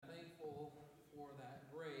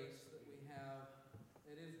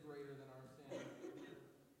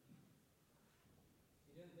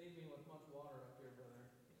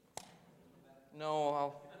No,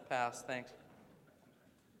 I'll pass, thanks.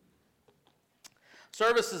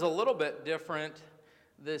 Service is a little bit different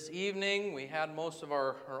this evening. We had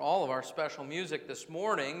all of our special music this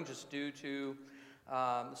morning just due to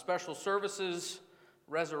the special services,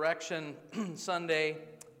 Resurrection Sunday,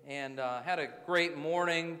 and had a great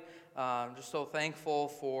morning. Just so thankful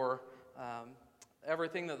for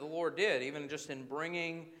everything that the Lord did, even just in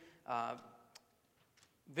bringing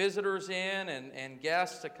visitors in and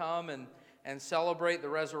guests to come and celebrate the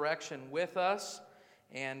resurrection with us.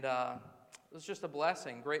 And it was just a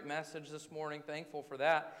blessing. Great message this morning. Thankful for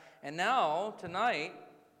that. And now, tonight,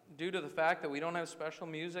 due to the fact that we don't have special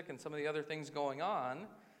music and some of the other things going on,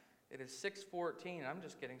 it is 6:14. I'm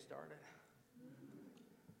just getting started.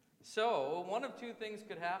 So, one of two things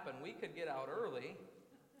could happen. We could get out early,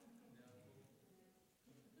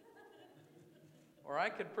 or I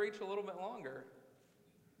could preach a little bit longer.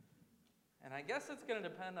 And I guess it's going to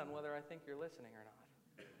depend on whether I think you're listening or not.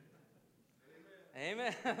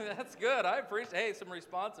 Amen. That's good. I appreciate some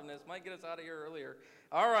responsiveness. Might get us out of here earlier.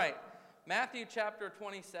 All right. Matthew chapter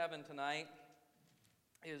 27 tonight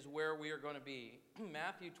is where we are going to be.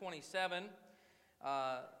 Matthew 27.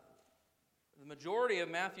 The majority of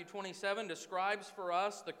Matthew 27 describes for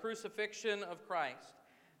us the crucifixion of Christ.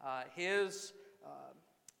 His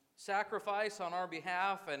sacrifice on our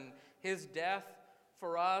behalf and his death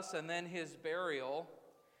for us, and then his burial.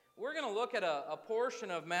 We're going to look at a portion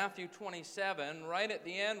of Matthew 27 right at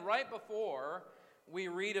the end, right before we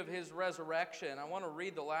read of his resurrection. I want to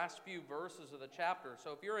read the last few verses of the chapter.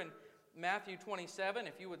 So if you're in Matthew 27,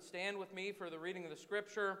 if you would stand with me for the reading of the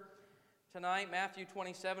scripture tonight, Matthew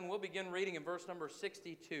 27, we'll begin reading in verse number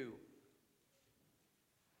 62.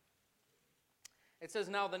 It says,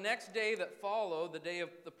 "Now the next day that followed, the day of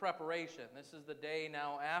the preparation," this is the day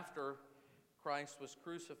now after Christ was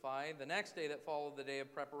crucified. "The next day that followed the day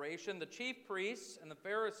of preparation, the chief priests and the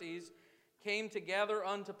Pharisees came together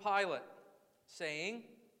unto Pilate, saying,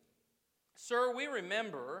 Sir, we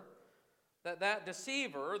remember that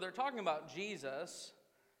deceiver," they're talking about Jesus,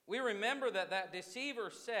 "we remember that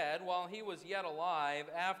deceiver said while he was yet alive,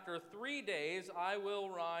 After 3 days I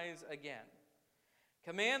will rise again.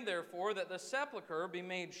 Command therefore that the sepulchre be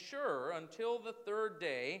made sure until the 3rd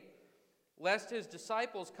day, lest his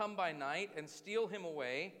disciples come by night and steal him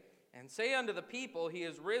away, and say unto the people, He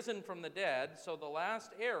is risen from the dead, so the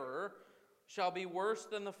last error shall be worse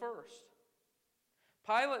than the first.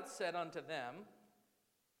 Pilate said unto them,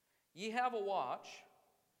 Ye have a watch,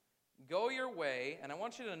 go your way," and I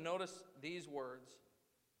want you to notice these words,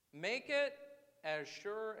 "make it as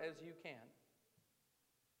sure as you can."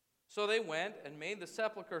 So they went and made the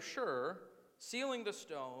sepulchre sure, sealing the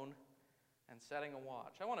stone and setting a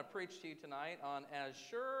watch. I want to preach to you tonight on as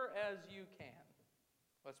sure as you can.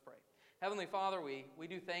 Let's pray. Heavenly Father, we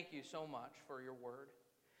do thank you so much for your word.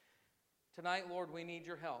 Tonight, Lord, we need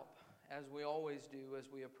your help, as we always do as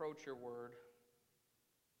we approach your word.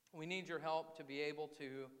 We need your help to be able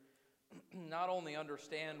to not only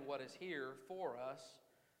understand what is here for us,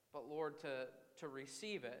 but Lord, to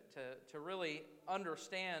receive it, to really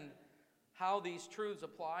understand how these truths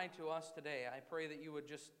apply to us today. I pray that you would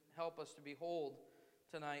just help us to behold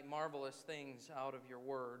tonight marvelous things out of your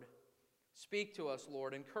word. Speak to us,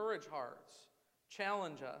 Lord. Encourage hearts.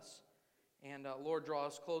 Challenge us. And Lord, draw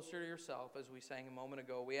us closer to yourself as we sang a moment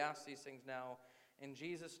ago. We ask these things now in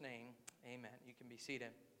Jesus' name. Amen. You can be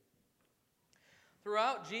seated.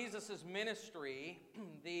 Throughout Jesus' ministry,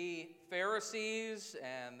 the Pharisees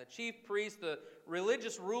and the chief priests, the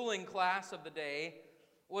religious ruling class of the day,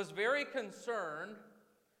 was very concerned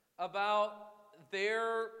about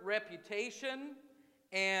their reputation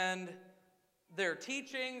and their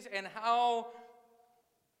teachings, and how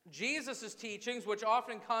Jesus' teachings, which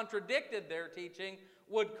often contradicted their teaching,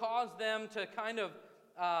 would cause them to kind of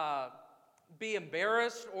be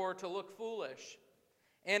embarrassed or to look foolish.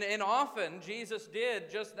 And often Jesus did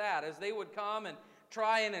just that. As they would come and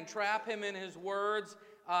try and entrap him in his words,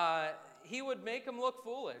 he would make them look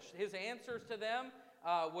foolish. His answers to them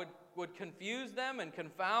would confuse them and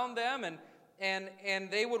confound them,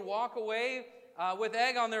 and they would walk away with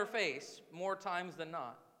egg on their face more times than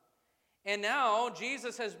not. And now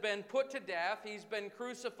Jesus has been put to death. He's been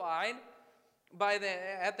crucified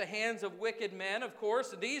at the hands of wicked men. Of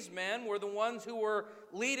course, these men were the ones who were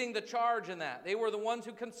leading the charge in that. They were the ones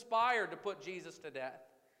who conspired to put Jesus to death.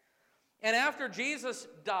 And after Jesus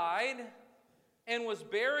died and was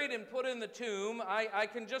buried and put in the tomb, I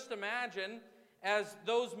can just imagine as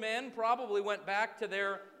those men probably went back to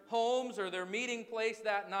their homes or their meeting place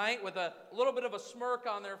that night with a little bit of a smirk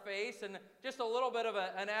on their face and just a little bit of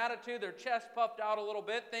an attitude, their chest puffed out a little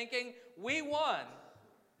bit, thinking, we won.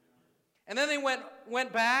 And then they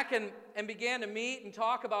went back and began to meet and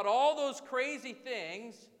talk about all those crazy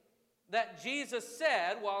things that Jesus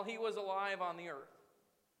said while he was alive on the earth.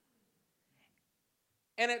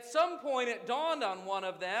 And at some point it dawned on one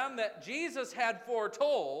of them that Jesus had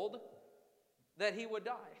foretold that he would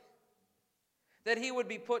die, that he would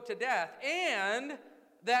be put to death, and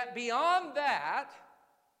that beyond that,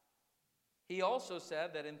 he also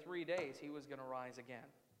said that in 3 days he was going to rise again.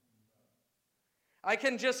 I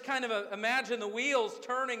can just kind of imagine the wheels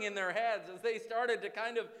turning in their heads as they started to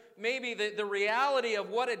kind of, maybe the reality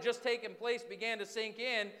of what had just taken place began to sink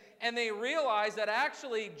in, and they realized that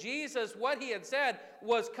actually Jesus, what he had said,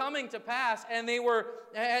 was coming to pass, and they were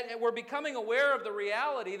becoming aware of the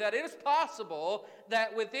reality that it is possible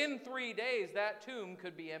that within 3 days that tomb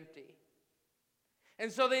could be empty.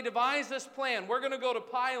 And so they devised this plan. We're going to go to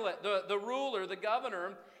Pilate, the ruler, the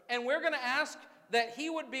governor, and we're going to ask that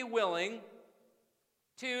he would be willing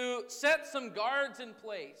to set some guards in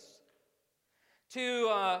place, to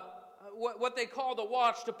what they call the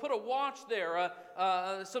watch, to put a watch there,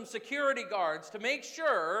 some security guards, to make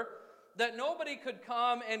sure that nobody could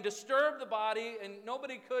come and disturb the body and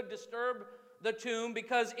nobody could disturb the tomb,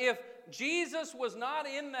 because if Jesus was not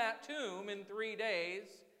in that tomb in 3 days,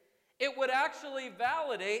 it would actually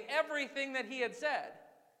validate everything that he had said.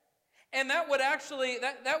 And that would actually,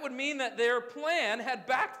 that would mean that their plan had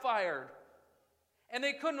backfired. And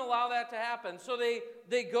they couldn't allow that to happen. So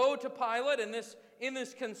they go to Pilate in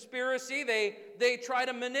this conspiracy. They try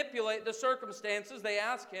to manipulate the circumstances. They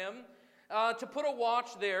ask him to put a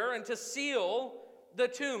watch there and to seal the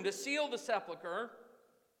tomb, to seal the sepulcher.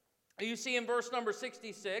 You see in verse number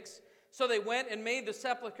 66, so they went and made the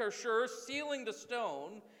sepulcher sure, sealing the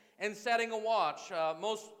stone and setting a watch.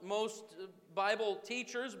 Most Bible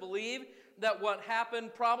teachers believe that what happened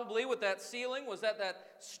probably with that sealing was that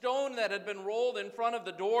stone that had been rolled in front of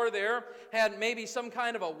the door there had maybe some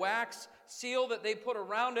kind of a wax seal that they put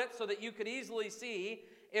around it so that you could easily see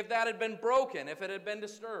if that had been broken, if it had been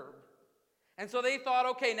disturbed. And so they thought,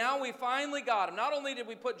 okay, now we finally got him. Not only did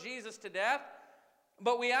we put Jesus to death,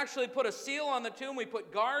 but we actually put a seal on the tomb. We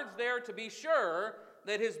put guards there to be sure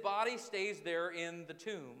that his body stays there in the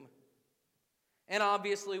tomb. And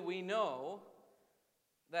obviously we know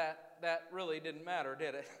that really didn't matter,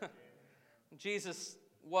 did it? Jesus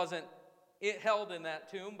wasn't held in that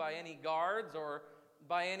tomb by any guards or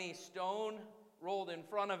by any stone rolled in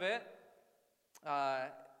front of it.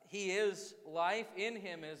 He is life. In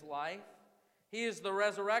him is life. He is the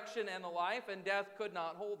resurrection and the life, and death could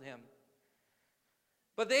not hold him.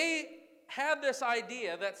 But they had this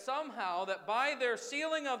idea that somehow, that by their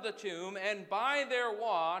sealing of the tomb and by their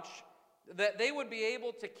watch, that they would be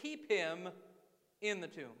able to keep him in the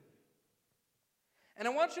tomb. And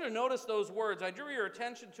I want you to notice those words. I drew your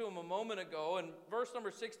attention to them a moment ago. In verse number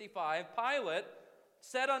 65, Pilate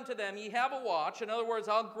said unto them, Ye have a watch. In other words,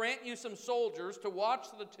 I'll grant you some soldiers to watch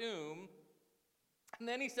the tomb. And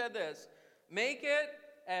then he said this, Make it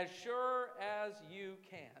as sure as you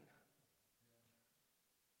can.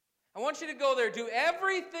 I want you to go there. Do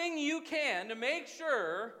everything you can to make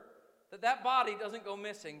sure that body doesn't go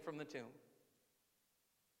missing from the tomb.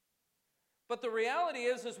 But the reality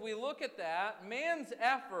is, as we look at that, man's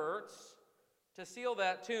efforts to seal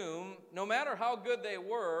that tomb, no matter how good they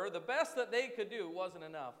were, the best that they could do wasn't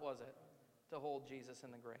enough, was it, to hold Jesus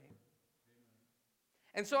in the grave?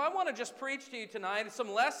 And so I want to just preach to you tonight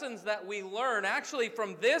some lessons that we learn actually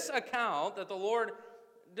from this account that the Lord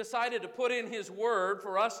decided to put in his word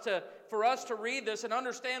for us to read this and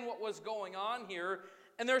understand what was going on here.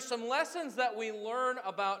 And there's some lessons that we learn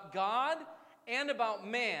about God and about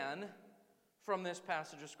man from this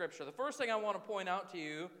passage of Scripture. The first thing I want to point out to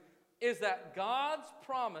you is that God's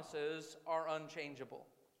promises are unchangeable.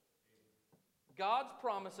 God's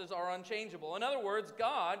promises are unchangeable. In other words,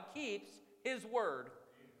 God keeps his word.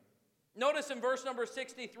 Notice in verse number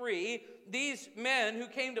 63, these men who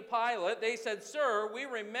came to Pilate, they said, Sir, we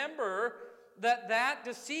remember that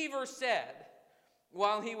deceiver said,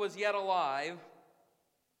 while he was yet alive,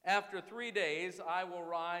 After 3 days I will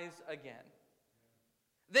rise again.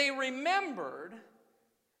 They remembered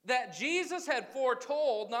that Jesus had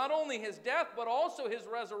foretold not only his death, but also his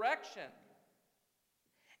resurrection.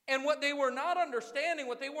 And what they were not understanding,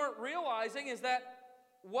 what they weren't realizing, is that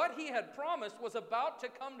what he had promised was about to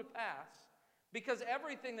come to pass. Because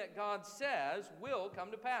everything that God says will come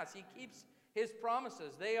to pass. He keeps his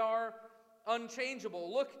promises. They are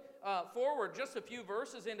unchangeable. Look forward just a few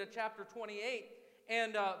verses into chapter 28.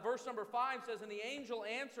 And verse number 5 says, And the angel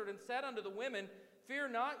answered and said unto the women, Fear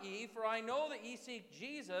not ye, for I know that ye seek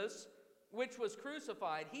Jesus, which was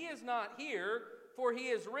crucified. He is not here, for he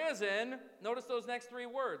is risen. Notice those next three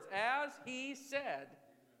words. As he said,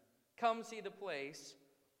 come see the place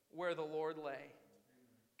where the Lord lay.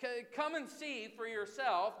 Come and see for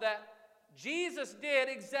yourself that Jesus did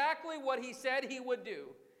exactly what he said he would do.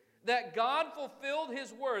 That God fulfilled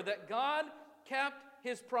his word. That God kept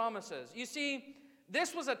his promises. You see,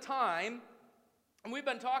 this was a time, and we've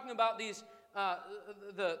been talking about these,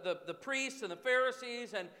 the priests and the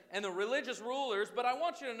Pharisees and the religious rulers, but I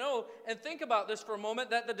want you to know and think about this for a moment,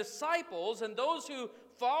 that the disciples and those who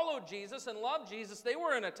followed Jesus and loved Jesus, they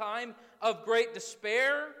were in a time of great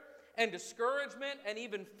despair and discouragement and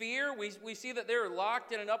even fear. We see that they were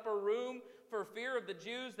locked in an upper room for fear of the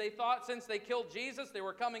Jews. They thought since they killed Jesus, they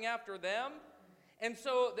were coming after them. And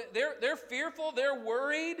so they're fearful, they're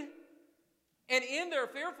worried. And in their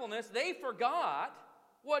fearfulness, they forgot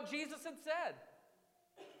what Jesus had said.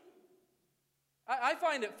 I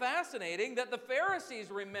find it fascinating that the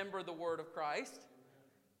Pharisees remember the word of Christ.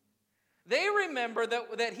 They remember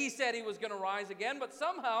that he said he was going to rise again, but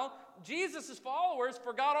somehow Jesus' followers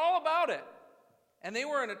forgot all about it. And they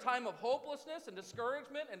were in a time of hopelessness and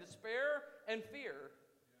discouragement and despair and fear.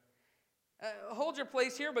 Hold your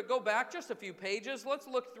place here, but go back just a few pages. Let's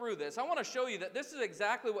look through this. I want to show you that this is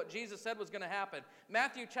exactly what Jesus said was going to happen.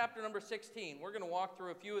 Matthew chapter number 16. We're going to walk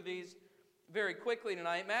through a few of these very quickly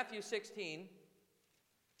tonight. Matthew 16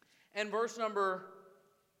 and verse number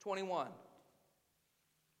 21.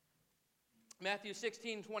 Matthew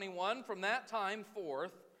 16:21, from that time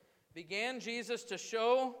forth began Jesus to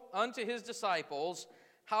show unto his disciples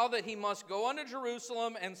how that he must go unto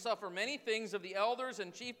Jerusalem and suffer many things of the elders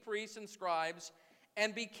and chief priests and scribes,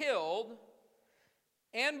 and be killed,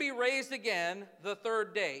 and be raised again the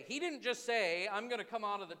third day. He didn't just say, I'm going to come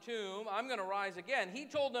out of the tomb, I'm going to rise again. He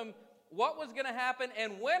told them what was going to happen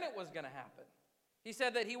and when it was going to happen. He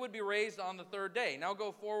said that he would be raised on the third day. Now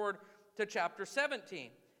go forward to chapter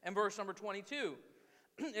 17. And verse number 22,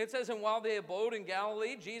 it says, and while they abode in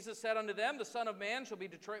Galilee, Jesus said unto them, the Son of Man shall be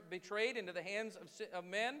betrayed into the hands of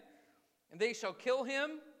men, and they shall kill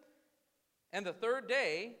him, and the third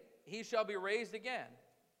day he shall be raised again.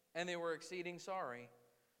 And they were exceeding sorry.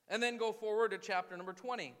 And then go forward to chapter number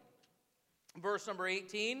 20, verse number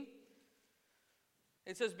 18.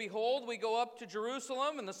 It says, behold, we go up to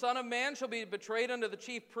Jerusalem, and the Son of Man shall be betrayed unto the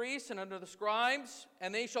chief priests and unto the scribes,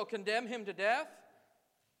 and they shall condemn him to death,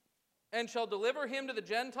 and shall deliver him to the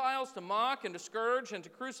Gentiles to mock and to scourge and to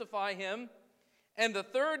crucify him. And the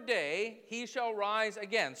third day he shall rise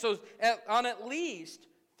again. So on at least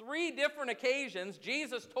 3 different occasions,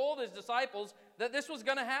 Jesus told his disciples that this was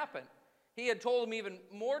going to happen. He had told them even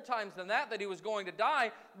more times than that he was going to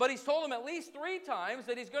die, but he's told them at least 3 times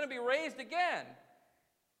that he's going to be raised again.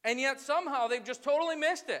 And yet somehow they've just totally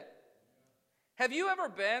missed it. Have you ever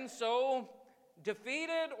been so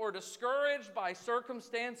defeated or discouraged by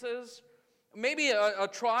circumstances? Maybe a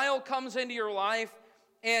trial comes into your life,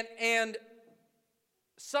 and it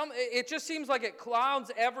just seems like it clouds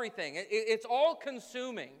everything. It's all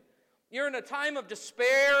consuming. You're in a time of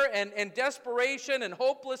despair and desperation and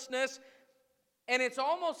hopelessness, and it's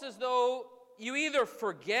almost as though you either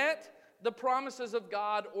forget the promises of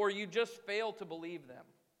God or you just fail to believe them.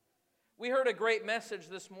 We heard a great message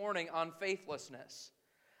this morning on faithlessness.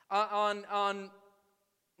 On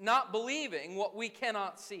not believing what we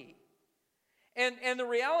cannot see. And the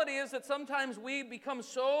reality is that sometimes we become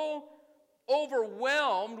so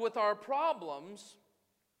overwhelmed with our problems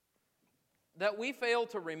that we fail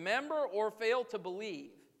to remember or fail to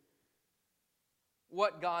believe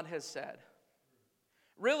what God has said.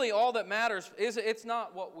 Really, all that matters is it's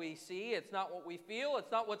not what we see, it's not what we feel,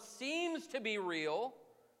 it's not what seems to be real,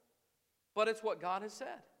 but it's what God has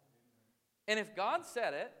said. And if God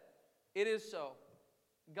said it, it is so.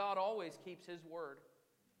 God always keeps his word.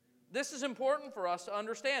 This is important for us to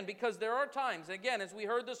understand because there are times, again, as we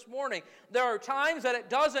heard this morning, there are times that it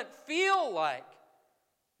doesn't feel like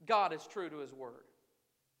God is true to his word.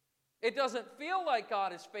 It doesn't feel like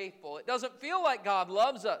God is faithful. It doesn't feel like God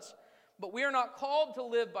loves us. But we are not called to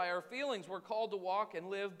live by our feelings. We're called to walk and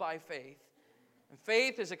live by faith. And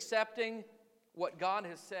faith is accepting what God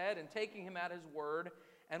has said and taking him at his word.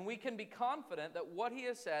 And we can be confident that what he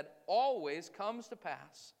has said always comes to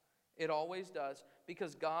pass. It always does,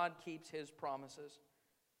 because God keeps his promises.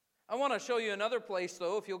 I want to show you another place,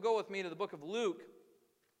 though, if you'll go with me to the book of Luke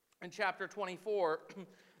in chapter 24.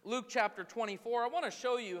 Luke chapter 24, I want to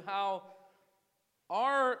show you how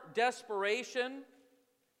our desperation,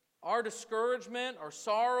 our discouragement, our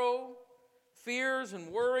sorrow, fears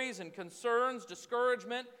and worries and concerns,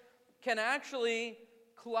 discouragement, can actually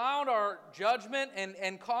cloud our judgment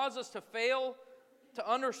and cause us to fail to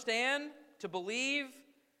understand, to believe,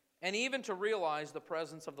 and even to realize the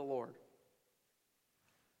presence of the Lord.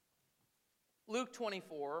 Luke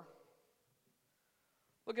 24,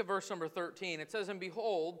 look at verse number 13. It says, "And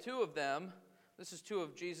behold, two of them," this is two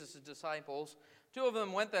of Jesus' disciples, "two of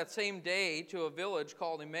them went that same day to a village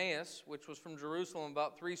called Emmaus, which was from Jerusalem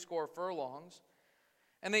about 80 furlongs.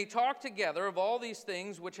 And they talked together of all these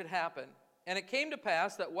things which had happened. And it came to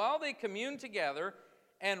pass that while they communed together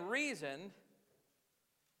and reasoned,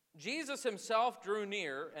 Jesus himself drew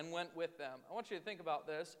near and went with them." I want you to think about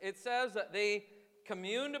this. It says that they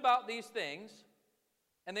communed about these things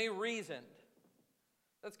and they reasoned.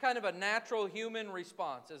 That's kind of a natural human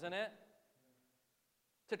response, isn't it?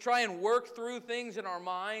 To try and work through things in our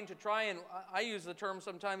mind, to try and, I use the term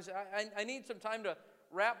sometimes, I need some time to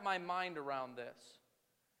wrap my mind around this.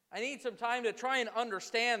 I need some time to try and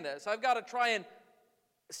understand this. I've got to try and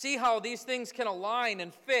see how these things can align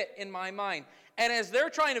and fit in my mind. And as they're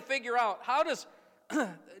trying to figure out, how does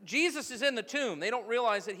Jesus is in the tomb. They don't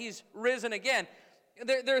realize that he's risen again.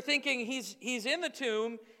 They're thinking he's in the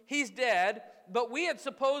tomb, he's dead, but we had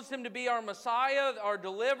supposed him to be our Messiah, our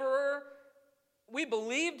deliverer. We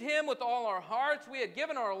believed him with all our hearts. We had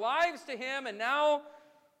given our lives to him, and now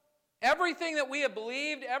everything that we have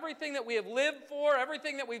believed, everything that we have lived for,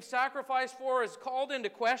 everything that we've sacrificed for is called into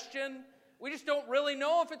question. We just don't really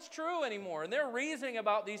know if it's true anymore. And they're reasoning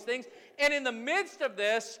about these things. And in the midst of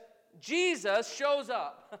this, Jesus shows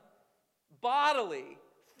up bodily,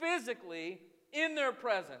 physically, in their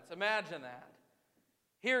presence. Imagine that.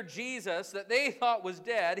 Here Jesus, that they thought was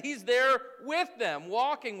dead, he's there with them,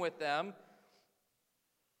 walking with them.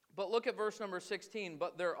 But look at verse number 16.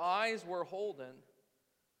 "But their eyes were holden,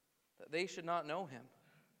 that they should not know him."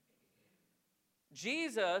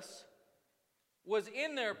 Jesus was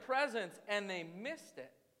in their presence and they missed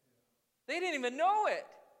it. They didn't even know it.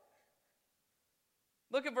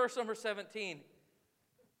 Look at verse number 17.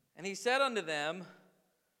 "And he said unto them,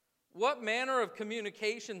 What manner of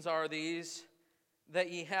communications are these that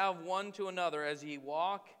ye have one to another as ye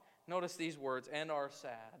walk," notice these words, "and are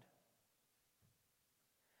sad?"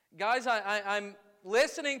 Guys, I'm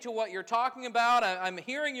listening to what you're talking about. I'm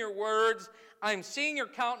hearing your words. I'm seeing your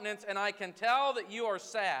countenance, and I can tell that you are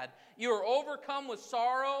sad. You are overcome with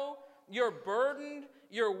sorrow. You're burdened.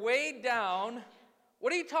 You're weighed down.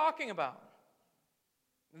 What are you talking about?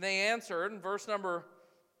 And they answered in verse number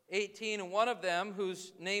 18, "And one of them,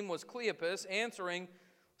 whose name was Cleopas, answering,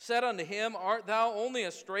 said unto him, Art thou only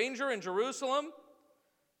a stranger in Jerusalem?"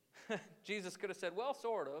 Jesus could have said, "Well,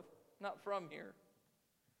 sort of, not from here.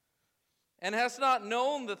 And hast not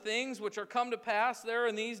known the things which are come to pass there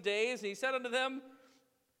in these days?" And he said unto them,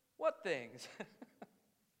 "What things?"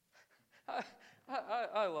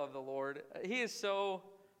 I love the Lord. He is so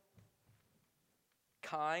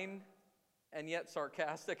kind and yet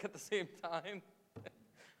sarcastic at the same time.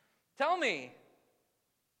 Tell me,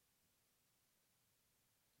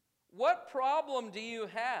 what problem do you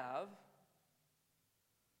have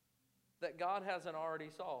that God hasn't already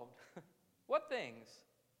solved? What things?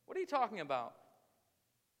 What are you talking about?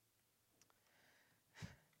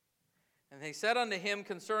 "And they said unto him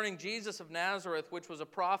concerning Jesus of Nazareth, which was a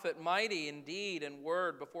prophet, mighty in deed and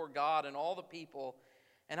word before God and all the people,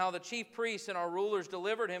 and how the chief priests and our rulers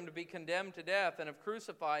delivered him to be condemned to death and have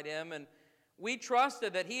crucified him. And we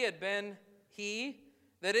trusted that it had been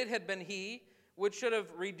he, which should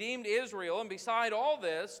have redeemed Israel. And beside all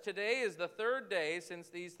this, today is the third day since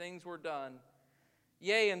these things were done.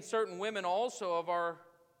 Yea, and certain women also of our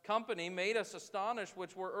company made us astonished,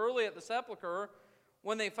 which were early at the sepulchre,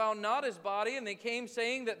 when they found not his body, and they came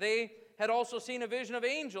saying that they had also seen a vision of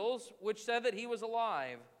angels, which said that he was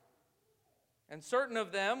alive. And certain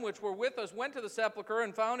of them which were with us went to the sepulchre,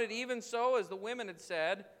 and found it even so as the women had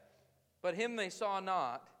said, but him they saw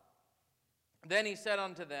not. Then he said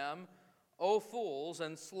unto them, O fools,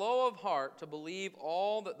 and slow of heart to believe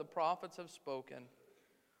all that the prophets have spoken.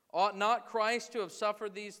 Ought not Christ to have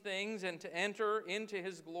suffered these things and to enter into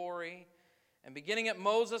his glory? And beginning at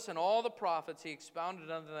Moses and all the prophets, he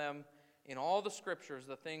expounded unto them in all the scriptures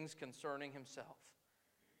the things concerning himself.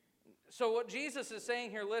 So what Jesus is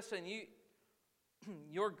saying here, listen,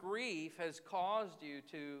 your grief has caused you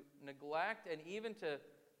to neglect and even to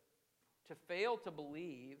fail to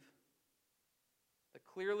believe the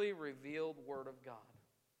clearly revealed Word of God.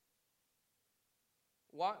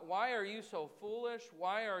 Why are you so foolish?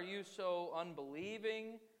 Why are you so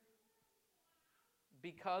unbelieving?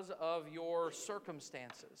 Because of your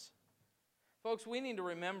circumstances. Folks, we need to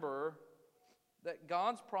remember that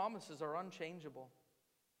God's promises are unchangeable.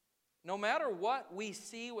 No matter what we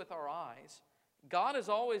see with our eyes, God is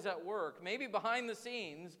always at work, maybe behind the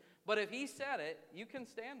scenes, but if he said it, you can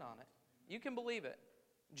stand on it. You can believe it.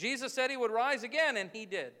 Jesus said he would rise again, and he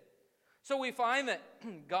did. So we find that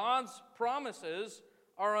God's promises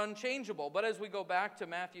are unchangeable. But as we go back to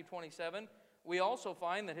Matthew 27, we also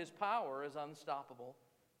find that his power is unstoppable.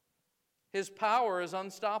 His power is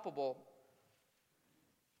unstoppable.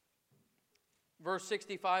 Verse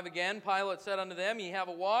 65 again, Pilate said unto them, Ye have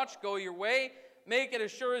a watch, go your way, make it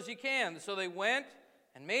as sure as you can. So they went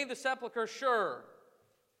and made the sepulchre sure.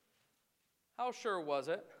 How sure was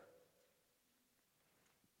it?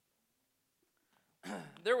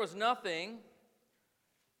 There was nothing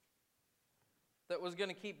that was going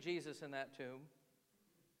to keep Jesus in that tomb.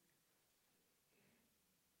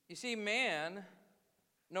 You see, man,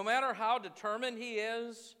 no matter how determined he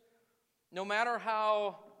is, no matter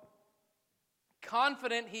how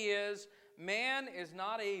confident he is, man is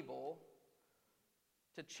not able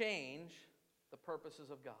to change the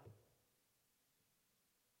purposes of God.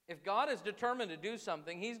 If God is determined to do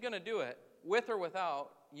something, he's going to do it, with or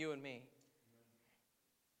without you and me.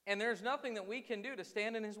 And there's nothing that we can do to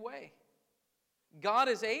stand in his way. God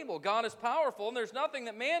is able, God is powerful, and there's nothing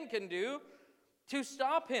that man can do to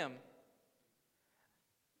stop him.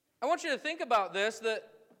 I want you to think about this, that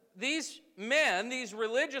these men, these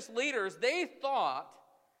religious leaders, they thought,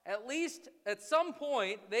 at least at some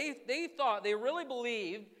point, they thought, they really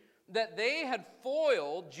believed that they had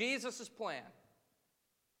foiled Jesus' plan.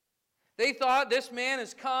 They thought this man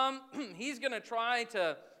has come, he's going to try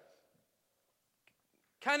to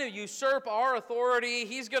kind of usurp our authority.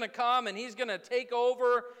 He's going to come and he's going to take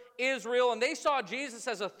over Israel. And they saw Jesus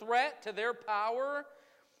as a threat to their power,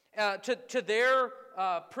 to their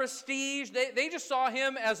prestige. They just saw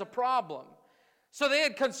him as a problem. So they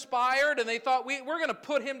had conspired and they thought, we're going to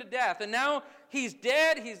put him to death. And now he's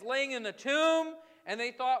dead, he's laying in the tomb, and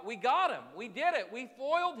they thought, we got him, we did it, we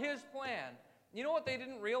foiled his plan. You know what they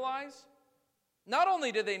didn't realize? Not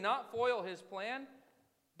only did they not foil his plan,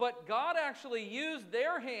 but God actually used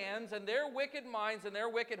their hands and their wicked minds and their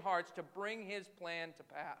wicked hearts to bring his plan to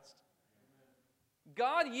pass.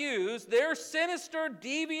 God used their sinister,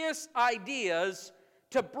 devious ideas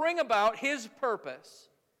to bring about his purpose,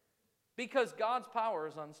 because God's power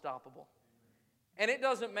is unstoppable. And it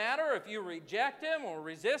doesn't matter if you reject him or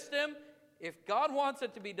resist him. If God wants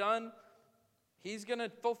it to be done, he's going to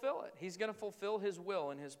fulfill it. He's going to fulfill his will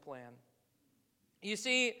and his plan. You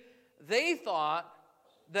see, they thought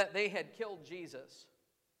that they had killed Jesus.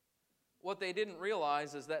 What they didn't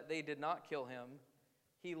realize is that they did not kill him.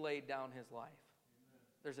 He laid down his life.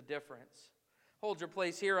 There's a difference. Hold your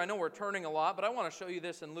place here. I know we're turning a lot, but I want to show you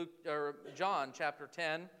this in John chapter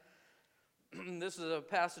 10. This is a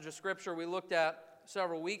passage of Scripture we looked at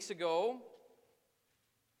several weeks ago.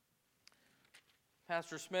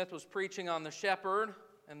 Pastor Smith was preaching on the shepherd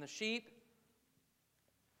and the sheep.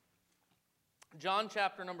 John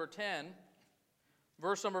chapter number 10,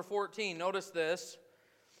 verse number 14. Notice this.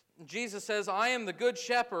 Jesus says, I am the good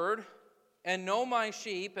shepherd, and know my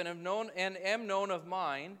sheep, and am known of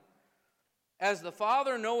mine. As the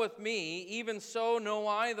Father knoweth me, even so know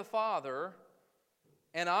I the Father,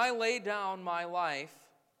 and I lay down my life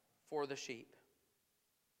for the sheep.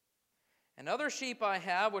 And other sheep I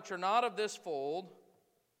have, which are not of this fold,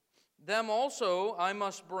 them also I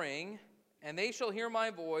must bring, and they shall hear my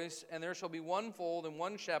voice, and there shall be one fold and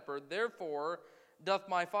one shepherd. Therefore doth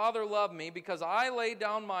my Father love me, because I lay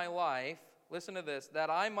down my life, listen to this, that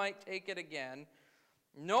I might take it again.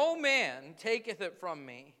 No man taketh it from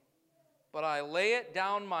me, but I lay it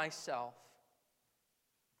down myself.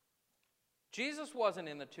 Jesus wasn't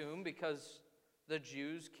in the tomb because the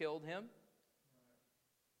Jews killed him.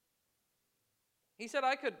 He said,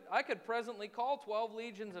 I could presently call 12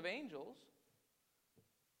 legions of angels.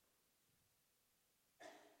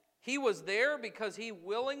 He was there because he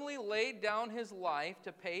willingly laid down his life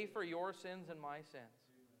to pay for your sins and my sins.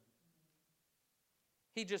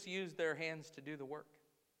 He just used their hands to do the work.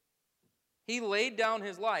 He laid down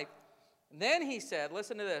his life. And then he said,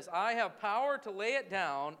 listen to this, I have power to lay it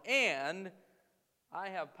down, and I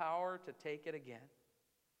have power to take it again.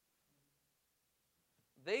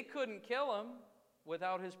 They couldn't kill him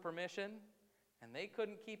without his permission, and they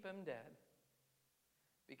couldn't keep him dead.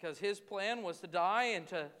 Because his plan was to die and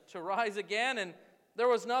to rise again, and there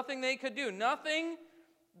was nothing they could do. Nothing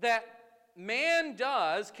that man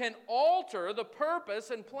does can alter the purpose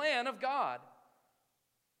and plan of God.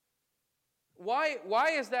 Why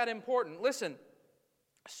is that important? Listen,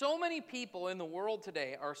 so many people in the world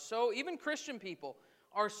today are so, even Christian people,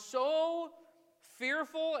 are so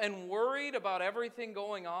fearful and worried about everything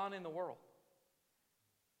going on in the world.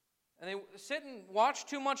 And they sit and watch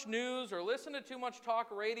too much news or listen to too much talk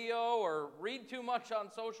radio or read too much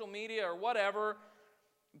on social media or whatever.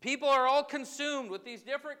 People are all consumed with these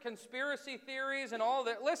different conspiracy theories and all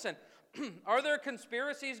that. Listen, are there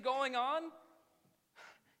conspiracies going on?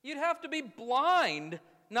 You'd have to be blind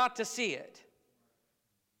not to see it.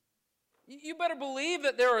 You better believe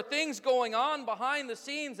that there are things going on behind the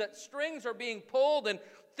scenes, that strings are being pulled and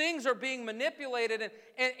things are being manipulated.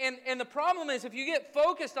 And the problem is, if you get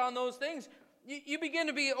focused on those things, you begin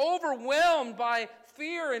to be overwhelmed by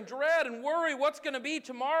fear and dread and worry what's going to be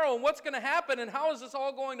tomorrow and what's going to happen and how is this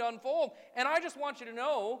all going to unfold. And I just want you to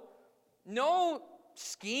know, no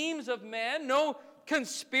schemes of man, no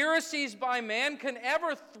conspiracies by man can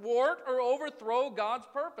ever thwart or overthrow God's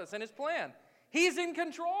purpose and His plan. He's in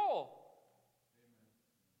control.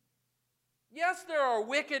 Yes, there are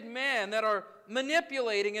wicked men that are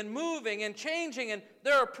manipulating and moving and changing, and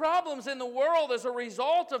there are problems in the world as a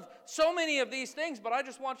result of so many of these things, but I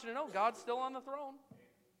just want you to know God's still on the throne.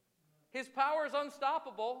 His power is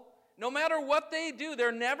unstoppable. No matter what they do,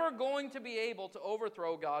 they're never going to be able to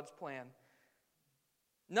overthrow God's plan.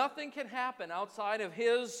 Nothing can happen outside of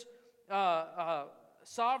His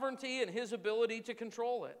sovereignty and His ability to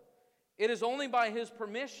control it. It is only by His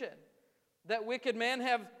permission that wicked men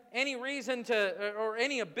have any reason to, or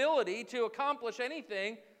any ability to accomplish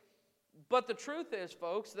anything. But the truth is,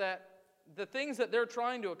 folks, that the things that they're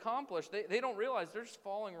trying to accomplish, they don't realize they're just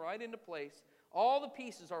falling right into place. All the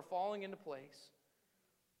pieces are falling into place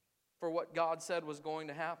for what God said was going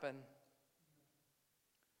to happen.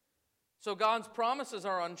 So God's promises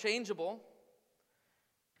are unchangeable.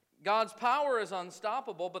 God's power is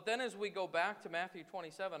unstoppable. But then as we go back to Matthew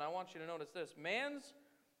 27, I want you to notice this. Man's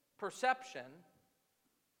perception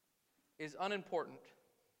is unimportant.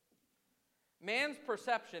 Man's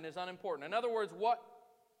perception is unimportant. In other words, what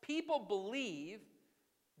people believe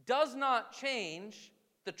does not change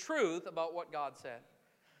the truth about what God said.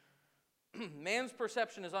 Man's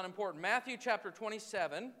perception is unimportant. Matthew chapter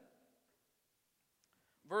 27,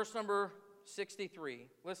 verse number 63.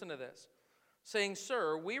 Listen to this. Saying,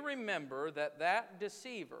 "Sir, we remember that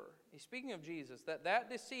deceiver," he's speaking of Jesus, that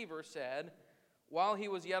deceiver said, while he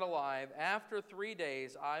was yet alive, "After 3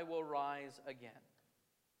 days I will rise again.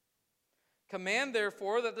 Command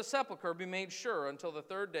therefore that the sepulchre be made sure until the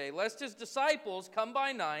 3rd day, lest his disciples come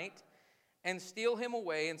by night and steal him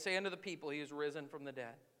away and say unto the people, He is risen from the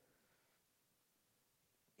dead."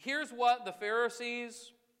 Here's what the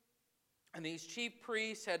Pharisees and these chief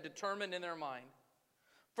priests had determined in their mind.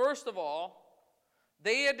 First of all,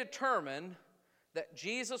 they had determined that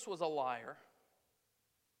Jesus was a liar.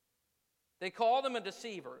 They called him a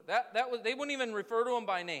deceiver. They wouldn't even refer to him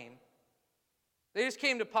by name. They just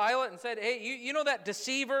came to Pilate and said, "Hey, you know that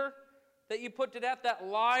deceiver that you put to death, that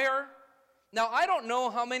liar?" Now, I don't know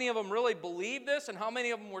how many of them really believed this and how many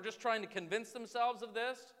of them were just trying to convince themselves of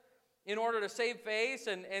this in order to save face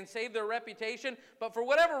and save their reputation. But for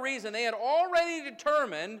whatever reason, they had already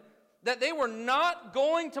determined that they were not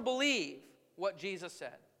going to believe what Jesus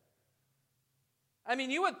said. I mean,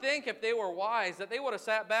 you would think if they were wise that they would have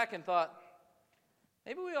sat back and thought,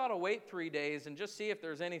 maybe we ought to wait 3 days and just see if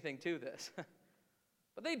there's anything to this.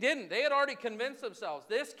 But they didn't. They had already convinced themselves,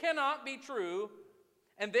 this cannot be true.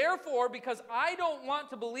 And therefore, because I don't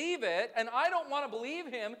want to believe it, and I don't want to believe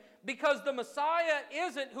Him, because the Messiah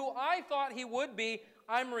isn't who I thought He would be,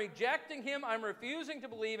 I'm rejecting Him, I'm refusing to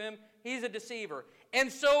believe Him, He's a deceiver.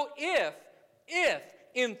 And so if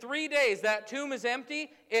in 3 days that tomb is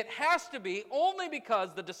empty, it has to be only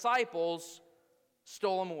because the disciples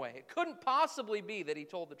stole Him away. It couldn't possibly be that He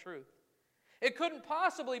told the truth. It couldn't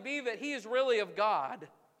possibly be that He is really of God.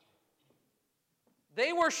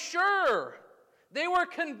 They were sure. They were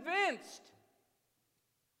convinced.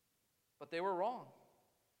 But they were wrong.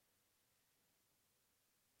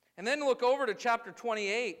 And then look over to chapter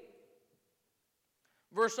 28,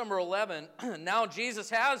 verse number 11. Now Jesus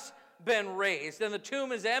has been raised, and the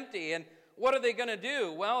tomb is empty. And what are they going to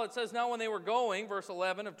do? Well, it says, now when they were going, verse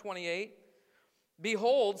 11 of 28,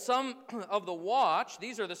 behold, some of the watch,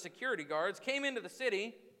 these are the security guards, came into the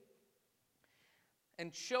city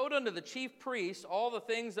and showed unto the chief priests all the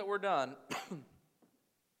things that were done.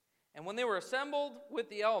 And when they were assembled with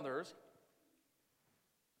the elders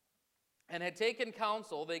and had taken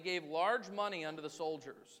counsel, they gave large money unto the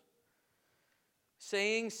soldiers,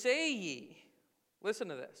 saying, say ye, listen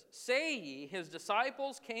to this, say ye, his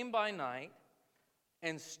disciples came by night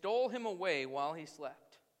and stole him away while he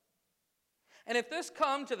slept. And if this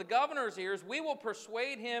come to the governor's ears, we will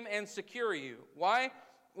persuade him and secure you. Why?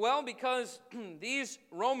 Well, because these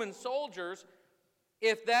Roman soldiers,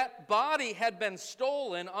 if that body had been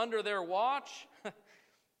stolen under their watch,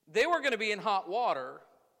 they were going to be in hot water.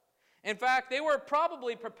 In fact, they were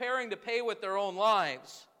probably preparing to pay with their own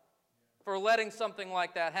lives. for letting something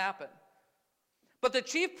like that happen. But the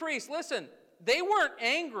chief priests, listen, they weren't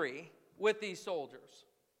angry with these soldiers.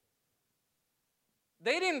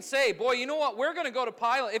 They didn't say, boy, you know what, we're going to go to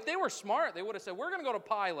Pilate. If they were smart, they would have said, we're going to go to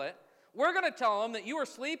Pilate. We're going to tell him that you were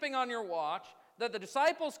sleeping on your watch, that the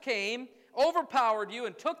disciples came, overpowered you,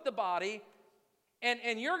 and took the body,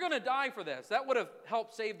 and you're going to die for this. That would have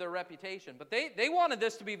helped save their reputation. But they wanted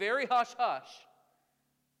this to be very hush-hush.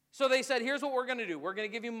 So they said, here's what we're going to do. We're going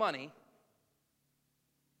to give you money,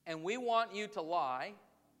 and we want you to lie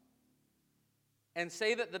and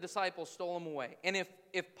say that the disciples stole him away. And if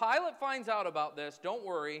Pilate finds out about this, don't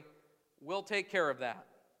worry, we'll take care of that.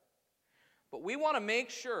 But we want to make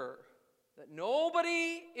sure that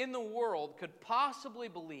nobody in the world could possibly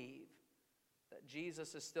believe that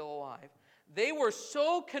Jesus is still alive. They were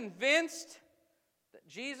so convinced that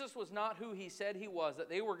Jesus was not who he said he was, that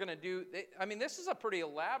they were going to do... this is a pretty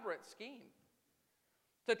elaborate scheme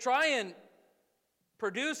to try and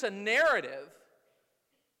produce a narrative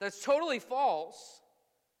that's totally false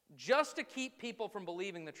just to keep people from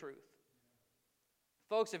believing the truth.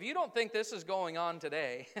 Folks, if you don't think this is going on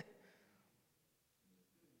today,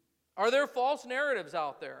 are there false narratives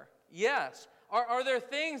out there? Yes. Are there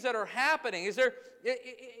things that are happening?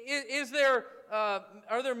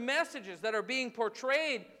 Are there messages that are being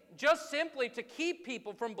portrayed just simply to keep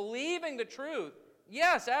people from believing the truth?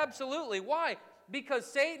 Yes, absolutely. Why? Because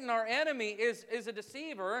Satan, our enemy, is a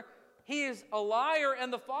deceiver. He is a liar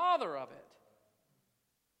and the father of it.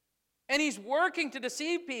 And he's working to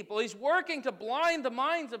deceive people. He's working to blind the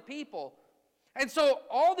minds of people. And so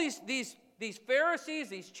all these Pharisees,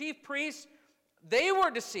 these chief priests, they were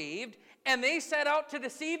deceived, and they set out to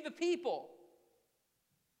deceive the people.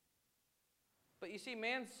 But you see,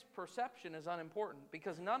 man's perception is unimportant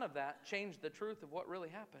because none of that changed the truth of what really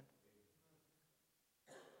happened.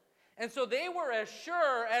 And so they were as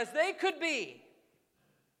sure as they could be,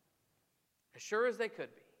 as sure as they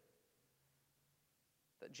could be,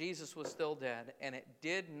 that Jesus was still dead, and it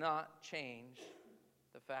did not change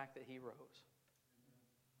the fact that he rose.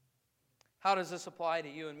 How does this apply to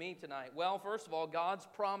you and me tonight? Well, first of all, God's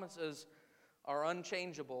promises are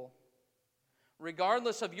unchangeable.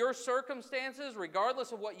 Regardless of your circumstances,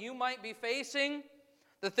 regardless of what you might be facing,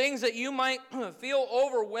 the things that you might feel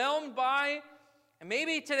overwhelmed by, and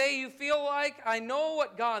maybe today you feel like, I know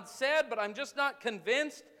what God said, but I'm just not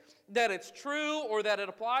convinced that it's true or that it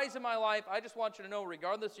applies in my life. I just want you to know,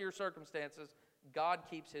 regardless of your circumstances, God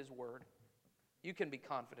keeps his word. You can be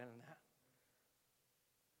confident in that.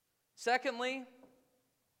 Secondly,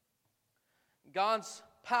 God's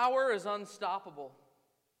power is unstoppable.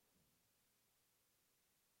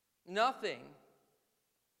 Nothing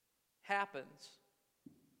happens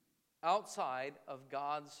outside of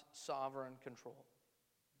God's sovereign control.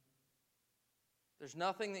 There's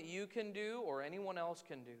nothing that you can do or anyone else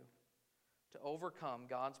can do to overcome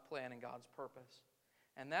God's plan and God's purpose.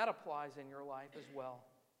 And that applies in your life as well.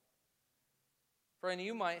 Friend,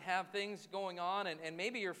 you might have things going on, and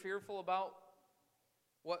maybe you're fearful about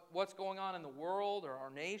what's going on in the world or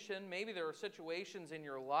our nation. Maybe there are situations in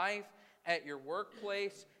your life, at your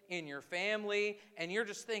workplace, in your family, and you're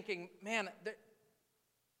just thinking, man,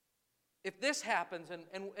 if this happens,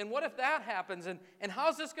 and what if that happens, and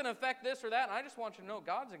how's this going to affect this or that? And I just want you to know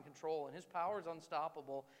God's in control, and his power is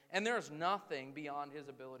unstoppable, and there's nothing beyond his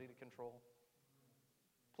ability to control.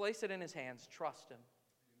 Place it in his hands. Trust him.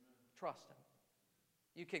 Trust him.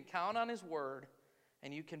 You can count on his word,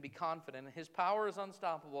 and you can be confident. His power is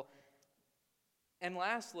unstoppable. And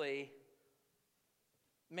lastly,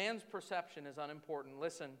 man's perception is unimportant.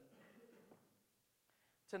 Listen,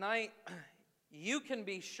 tonight, you can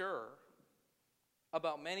be sure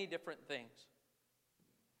about many different things.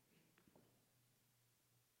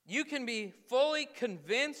 You can be fully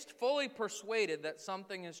convinced, fully persuaded that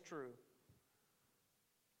something is true.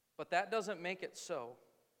 But that doesn't make it so.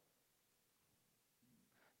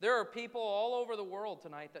 There are people all over the world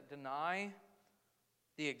tonight that deny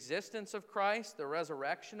the existence of Christ, the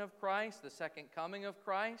resurrection of Christ, the second coming of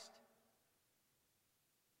Christ.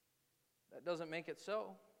 That doesn't make it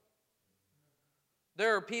so.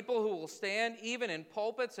 There are people who will stand even in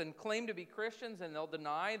pulpits and claim to be Christians, and they'll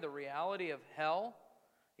deny the reality of hell,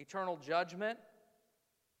 eternal judgment,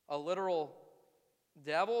 a literal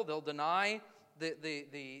devil. They'll deny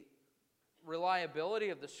the reliability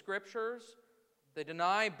of the Scriptures. They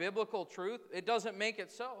deny biblical truth. It doesn't make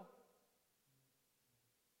it so.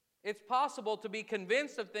 It's possible to be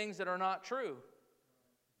convinced of things that are not true.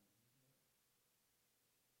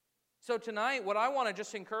 So tonight, what I want to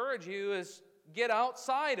just encourage you is get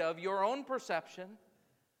outside of your own perception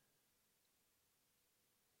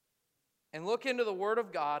And look into the Word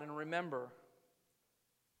of God and remember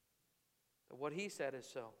that what He said is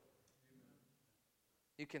so.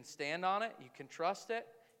 You can stand on it. You can trust it.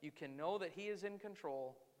 You can know that He is in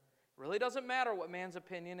control. It really doesn't matter what man's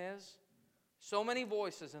opinion is. So many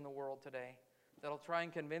voices in the world today that'll try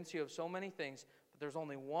and convince you of so many things, but there's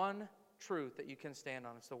only one truth that you can stand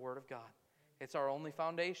on. It's the Word of God. It's our only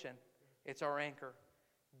foundation. It's our anchor.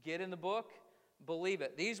 Get in the book. Believe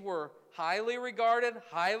it. These were highly regarded,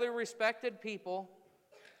 highly respected people.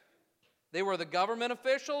 They were the government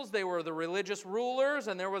officials, they were the religious rulers,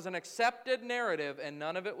 and there was an accepted narrative, and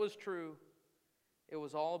none of it was true. It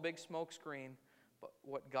was all a big smoke screen, but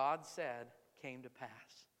what God said came to pass.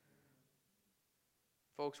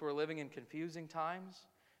 Folks, we're living in confusing times,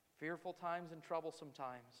 fearful times, and troublesome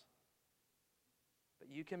times. But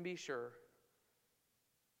you can be sure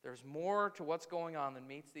there's more to what's going on than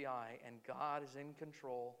meets the eye, and God is in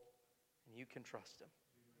control, and you can trust Him.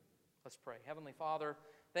 Let's pray. Heavenly Father,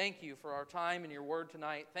 thank You for our time in Your Word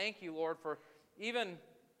tonight. Thank You, Lord, for even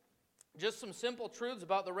just some simple truths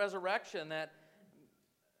about the resurrection that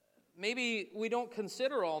maybe we don't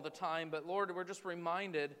consider all the time, but Lord, we're just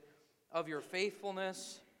reminded of Your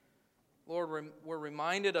faithfulness. Lord, we're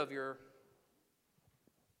reminded of Your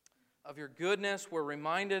goodness. We're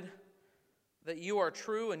reminded that You are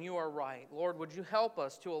true and You are right. Lord, would You help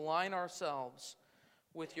us to align ourselves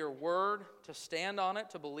with Your Word, to stand on it,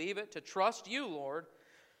 to believe it, to trust You, Lord,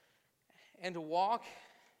 and to walk,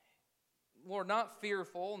 Lord, not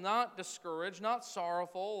fearful, not discouraged, not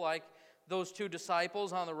sorrowful like those two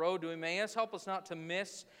disciples on the road to Emmaus. Help us not to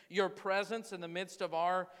miss Your presence in the midst of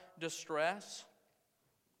our distress.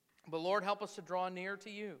 But Lord, help us to draw near to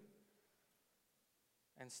You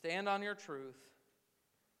and stand on Your truth.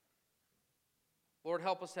 Lord,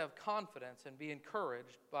 help us to have confidence and be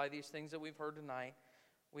encouraged by these things that we've heard tonight.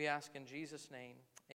 We ask in Jesus' name.